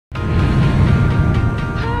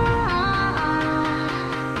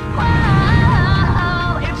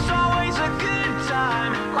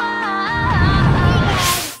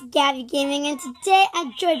Gabby Gaming, and today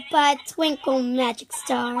I'm joined by Twinkle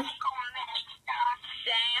Magicstar.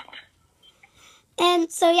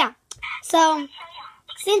 And so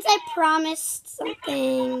since I promised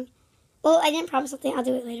something, well, I didn't promise something, I'll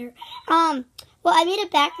do it later. Well, I made a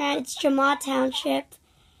background. It's Jamal Township,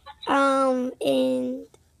 in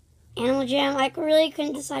Animal Jam. I really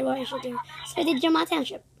couldn't decide what I should do, so I did Jamal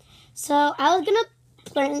Township. So I was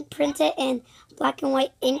gonna print it in black and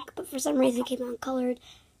white ink, but for some reason it came out colored.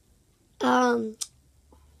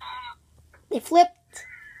 They flipped.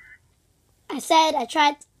 I tried,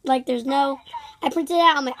 like, I printed it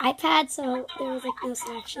out on my iPad, so there was like no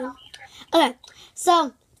selection. Okay,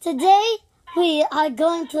 so today we are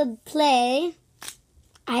going to play,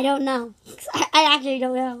 I don't know. I actually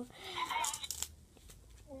don't know.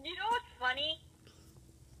 You know what's funny?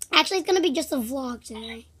 Actually, it's going to be just a vlog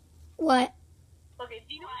today. What? Okay,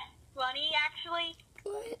 do you know what's funny, actually?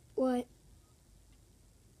 What?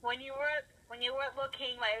 When you were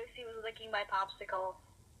looking, my OC was licking my popsicle.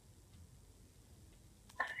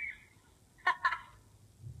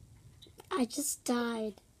 I just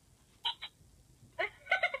died.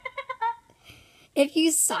 If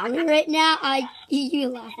you saw me right now, you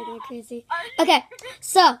laughing like crazy. Okay,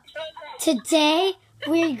 so today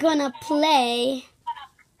we're gonna play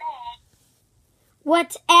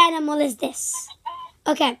What Animal Is This?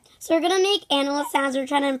 Okay, so we're gonna make animal sounds. We're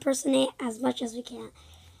trying to impersonate as much as we can.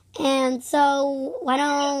 And so,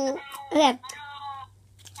 okay.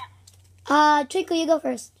 Twinkle, you go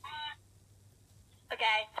first.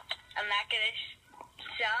 Okay, I'm not gonna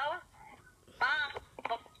show.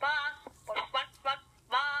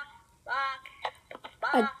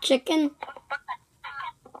 A chicken?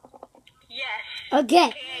 Yes. Okay.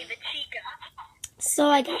 Okay, the chica. So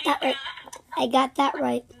I got that right. I got that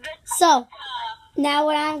right. So, now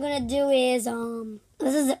what I'm gonna do is,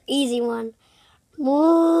 this is an easy one. That's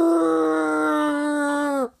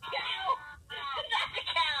a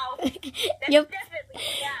cow. Yep. Definitely a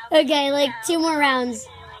cow. Okay, like 2 more rounds.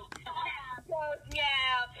 Goes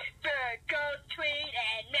meow, bird goes tweet,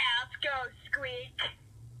 and mouse goes squeak.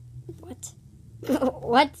 What?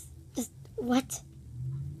 What? Just what?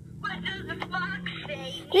 What does the fox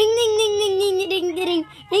say? Ding ding ding ding ding ding ding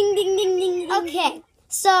ding ding ding ding. Okay,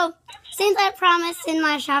 so since I promised in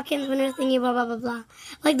my Shopkins winner thingy, blah blah blah blah,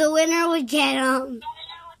 like the winner would get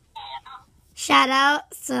shout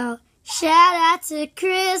out. So shout out to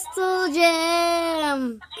Crystal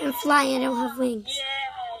Gem. I'm flying. I don't have wings.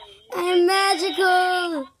 I'm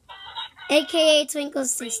magical, aka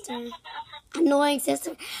Twinkle's sister. Annoying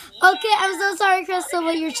sister. Okay, I'm so sorry, Crystal,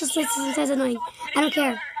 but you're just like sometimes annoying. I don't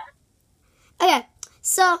care. Okay,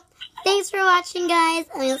 so thanks for watching, guys,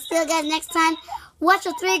 and we'll see you guys next time. Watch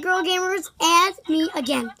the 3 Girl Gamers and me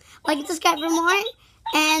again. Like and subscribe for more,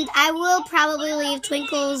 and I will probably leave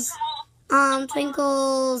Twinkle's link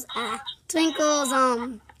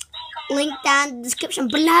down in the description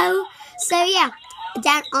below. So yeah,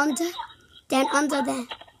 down under there.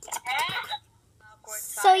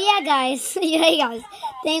 So yeah, guys,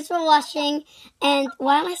 thanks for watching, and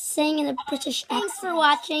why am I saying in a British accent? Thanks for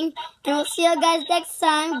watching, and we'll see you guys next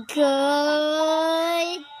time.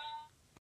 Good.